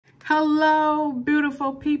Hello,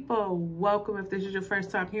 beautiful people. Welcome. If this is your first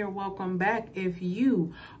time here, welcome back. If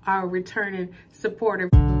you are a returning supporter,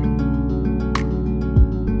 please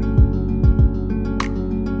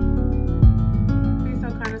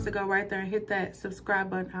so kind as to go right there and hit that subscribe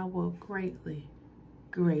button. I will greatly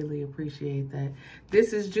appreciate that.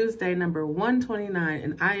 This is juice day number 129,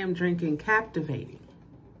 and I am drinking Captivating.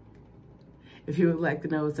 If you would like to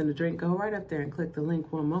know what's in the drink, go right up there and click the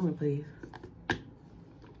link. One moment, please.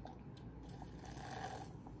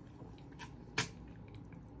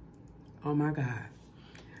 Oh my God.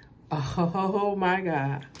 Oh my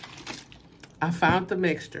God. I found the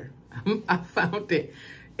mixture. I found it.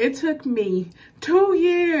 It took me 2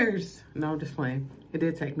 years. No, I'm just playing. It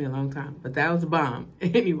did take me a long time, but that was a bomb.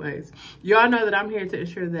 Anyways, y'all know that I'm here to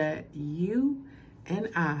ensure that you and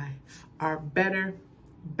I are better.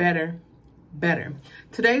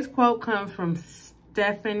 Today's quote comes from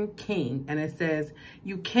Stephen King, and it says,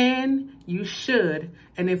 "You can, you should,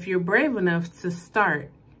 and if you're brave enough to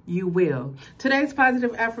start, you will." Today's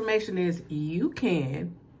positive affirmation is you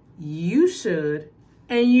can, you should,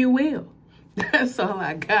 and you will. That's all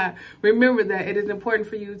I got. Remember that it is important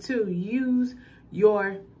for you to use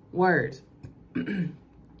your words.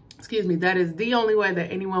 Excuse me, that is the only way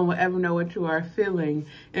that anyone will ever know what you are feeling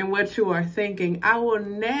and what you are thinking. I will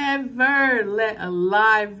never let a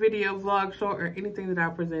live video, vlog, short, or anything that I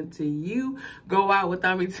present to you go out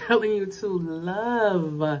without me telling you to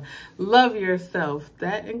love yourself.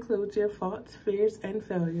 That includes your faults, fears, and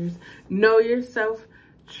failures. Know yourself.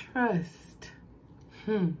 Trust.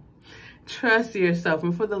 Trust yourself,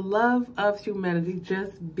 and for the love of humanity,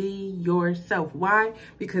 just be yourself. Why?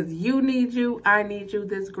 Because you need you, I need you,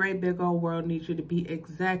 this great big old world needs you to be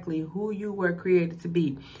exactly who you were created to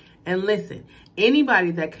be. And listen,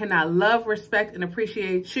 anybody that cannot love, respect, and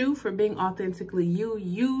appreciate you for being authentically you,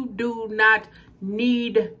 you do not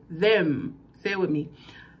need them. Say it with me.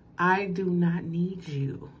 I do not need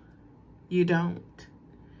you. You don't.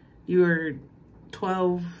 You're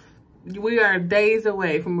 12. We are days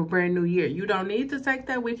away from a brand new year. You don't need to take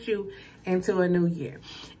that with you into a new year.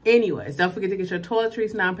 Anyways, don't forget to get your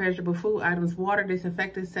toiletries, non-perishable food items, water,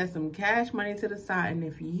 disinfectants, set some cash money to the side. And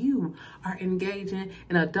if you are engaging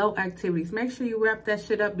in adult activities, make sure you wrap that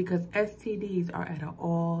shit up, because STDs are at an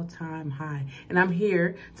all-time high. And I'm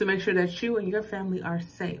here to make sure that you and your family are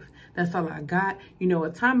safe. That's all I got. You know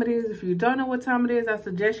what time it is. If you don't know what time it is, I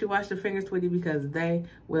suggest you watch the Fingers Twitty, because they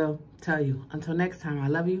will tell you. Until next time, I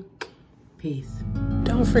love you. Peace.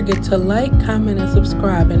 Don't forget to like, comment, and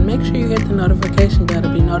subscribe, and make sure you hit the notification bell to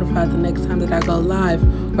be notified the next time that I go live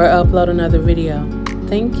or upload another video.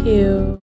 Thank you.